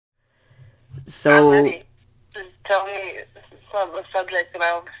I'm So, ready. Just tell me some subject and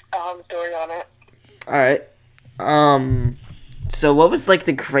I'll have a story on it. all right. Um, so what was like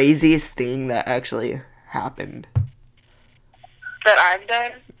the craziest thing that actually happened? That I've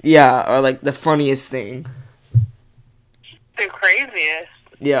done Yeah, or like the funniest thing. the craziest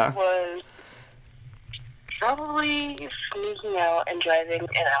Yeah. was probably sneaking out and driving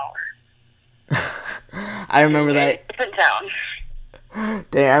an hour I to remember a that. different town.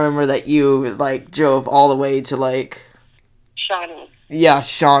 Dang, I remember that you like drove all the way to like Shawnee. yeah,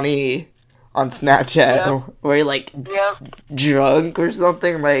 Shawnee on Yep. Snapchat. Were you like Yep. drunk or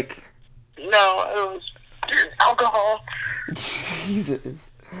something? Like No, it was alcohol. Jesus.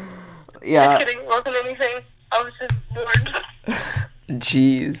 Just Yeah. kidding. It wasn't anything. I was just bored.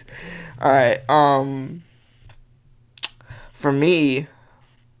 Jeez. All right. For me,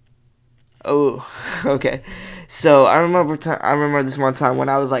 oh, okay. So I remember this one time when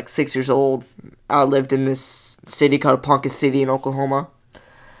I was like 6 years old. I lived in this city called Ponca City in Oklahoma,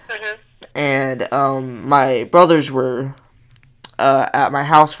 Mhm. and my brothers were at my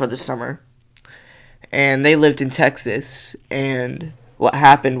house for the summer, and they lived in Texas. And what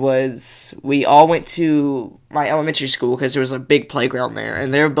happened was we all went to my elementary school because there was a big playground there,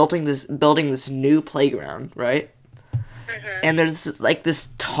 and they were building this new playground, right? Mhm. And there's like this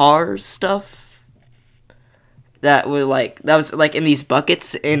tar stuff that was like in these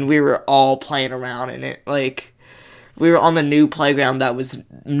buckets, and we were all playing around in it. Like we were on the new playground that was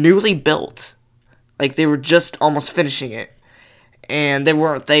newly built. Like they were just almost finishing it, and they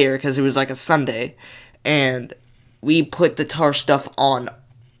weren't there because it was like a Sunday, and we put the tar stuff on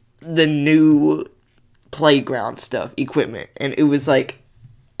the new playground stuff equipment, and it was like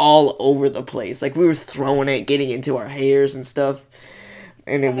all over the place. Like we were throwing it, getting into our hairs and stuff,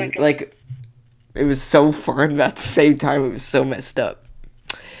 and Oh it my was god. like it was so fun, but at the same time it was so messed up.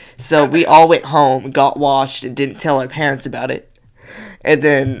 So we all went home, got washed, and didn't tell our parents about it. And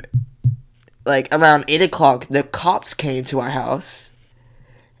then, like around 8 o'clock, the cops came to our house,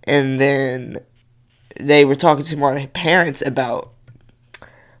 and then they were talking to my parents about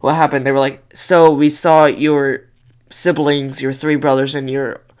what happened. They were like, "So we saw your siblings, your three brothers, and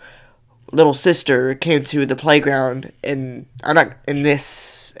your little sister came to the playground, and I'm not in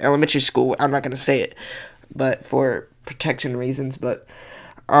this elementary school. I'm not gonna say it, but for protection reasons. But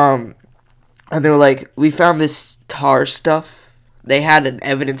um, and they were like, we found this tar stuff. They had an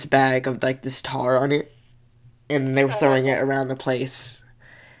evidence bag of like this tar on it, and they were Oh my throwing it god. around the place.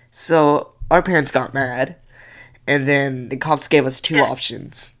 So our parents got mad, and then the cops gave us two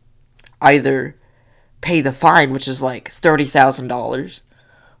options: either pay the fine, which is like $30,000,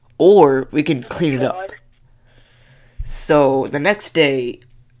 or we can clean it up. God. So the next day,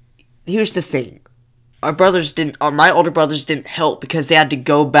 here's the thing. My older brothers didn't help because they had to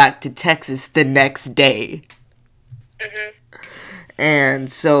go back to Texas the next day. Mhm.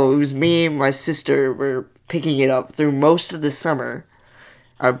 And so it was me and my sister were picking it up through most of the summer.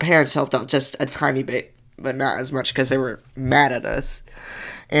 Our parents helped out just a tiny bit, but not as much because they were mad at us.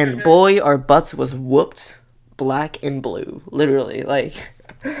 And Mhm. boy, our butts was whooped black and blue. Literally, like,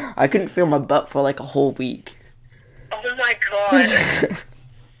 I couldn't feel my butt for like a whole week. Oh my god.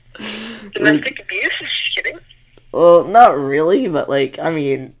 It was, Domestic abuse? Just kidding. well, not really, but like, I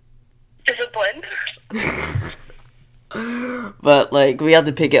mean, Discipline. but like, we had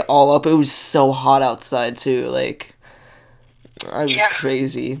to pick it all up. It was so hot outside too. Like, I was Yeah.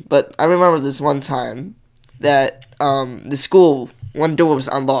 crazy. But I remember this one time that the school one door was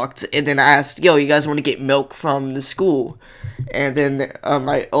unlocked, and then I asked, "Yo, you guys want to get milk from the school?" And then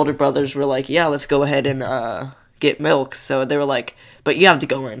my older brothers were like, "Yeah, let's go ahead and get milk." So they were like, "But you have to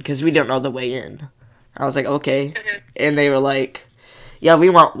go in because we don't know the way in." I was like, "Okay," Mhm. and they were like, "Yeah, we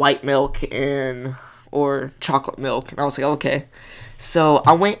want white milk and or chocolate milk," and I was like, "Okay." So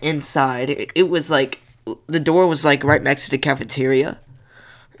I went inside. It was like the door was like right next to the cafeteria,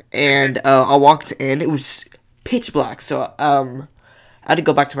 and I walked in. It was pitch black, so I had to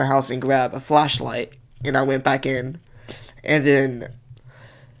go back to my house and grab a flashlight, and I went back in, and then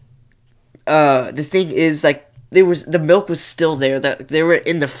the thing is like the milk was still there. That they were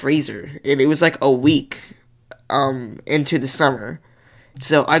in the freezer, and it was like a week into the summer.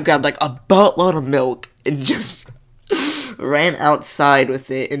 So I grabbed like a buttload of milk and just ran outside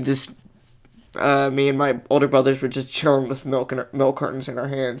with it, and just me and my older brothers were just chilling with milk cartons in our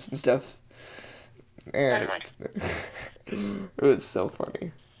hands and stuff, and Dynamite. it was so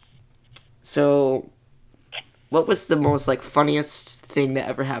funny. So, what was the most like funniest thing that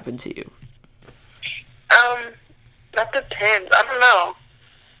ever happened to you? Um, that depends. I don't know.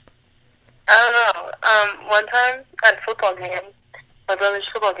 I don't know. One time at a football game, my brother's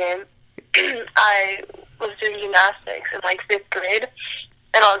football game, I was doing gymnastics in like 5th grade,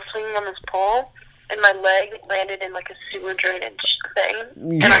 and I was swinging on this pole, and my leg landed in like a sewer drainage thing,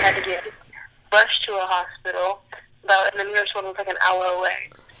 and I had to get rushed to a hospital. And the nearest one was like an hour away,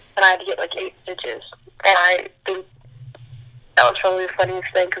 and I had to get like 8 stitches. And I think that was probably the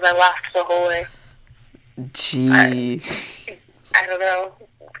funniest thing because I laughed the whole way. Jeez. I don't know.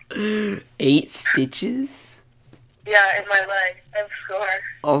 8 stitches? Yeah, in my leg. I'm sure.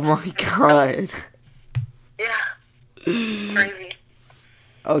 Oh my god. Yeah. Crazy.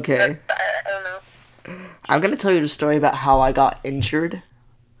 Okay. I don't know. I'm gonna tell you the story about how I got injured.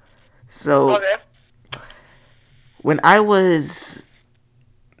 So, Okay. when I was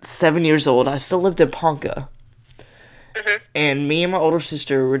 7 years old, I still lived in Ponca. Mm-hmm. And me and my older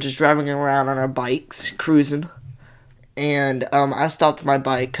sister were just driving around on our bikes, cruising. And I stopped my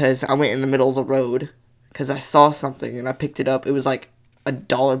bike because I went in the middle of the road because I saw something and I picked it up. It was like a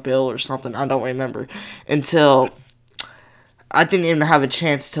dollar bill or something. I don't remember. Until I didn't even have a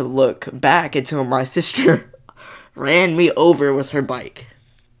chance to look back until my sister ran me over with her bike.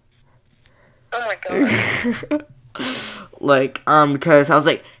 Oh my god. Like, because I was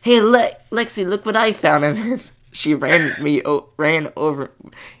like, hey, Lexi, look what I found. And then she ran me over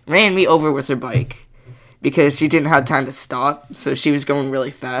with her bike. Because she didn't have time to stop, so she was going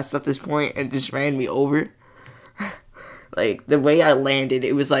really fast at this point and just ran me over. Like, the way I landed,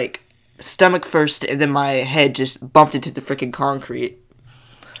 it was like stomach first, and then my head just bumped into the freaking concrete.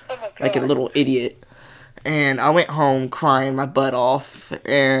 Oh my god. Like a little idiot. And I went home crying my butt off,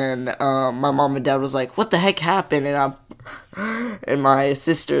 and my mom and dad was like, what the heck happened? And my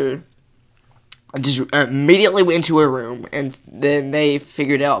sister just immediately went into her room, and then they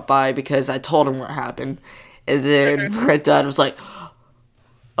figured out because I told them what happened. And then my dad was like,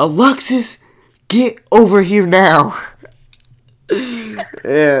 Alexis, get over here now.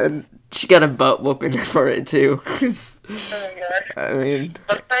 And she got a butt whooping for it too. Oh my god. I mean,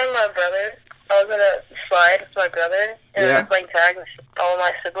 One time my brother, I was in a slide with my brother, and we were playing tag with all of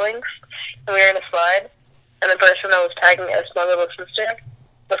my siblings, and we were in a slide, and the person that was tagging us, my little sister,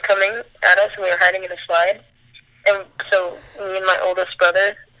 was coming at us, and we were hiding in a slide. And so me and my oldest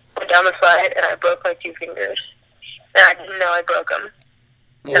brother went down the slide, and I broke my 2 fingers. And I didn't know I broke them.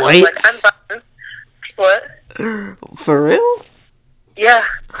 And I was like, I'm fine. What? For real? Yeah.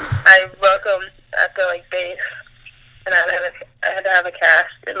 I broke them at the base, and I had to have a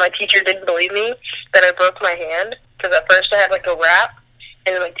cast. And my teacher didn't believe me that I broke my hand, because at first I had a wrap,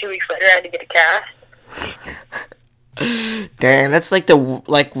 and then 2 weeks later I had to get a cast. Damn, that's the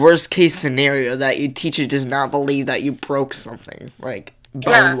worst case scenario, that your teacher does not believe that you broke something, bone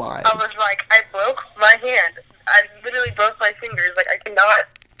wise. I was like, I broke my hand. I literally broke my fingers. I cannot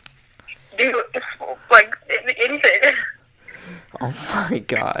do anything. Oh my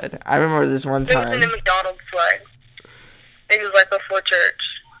god. I remember this one time. It was in a McDonald's slide. It was before church.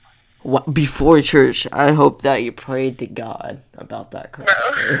 What, before church? I hope that you prayed to God about that crap.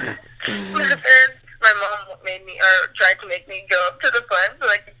 No. My mom made me, or tried to make me go up to the front so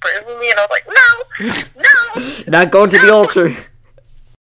they could pray for me, and I was like, no, Not going to the altar.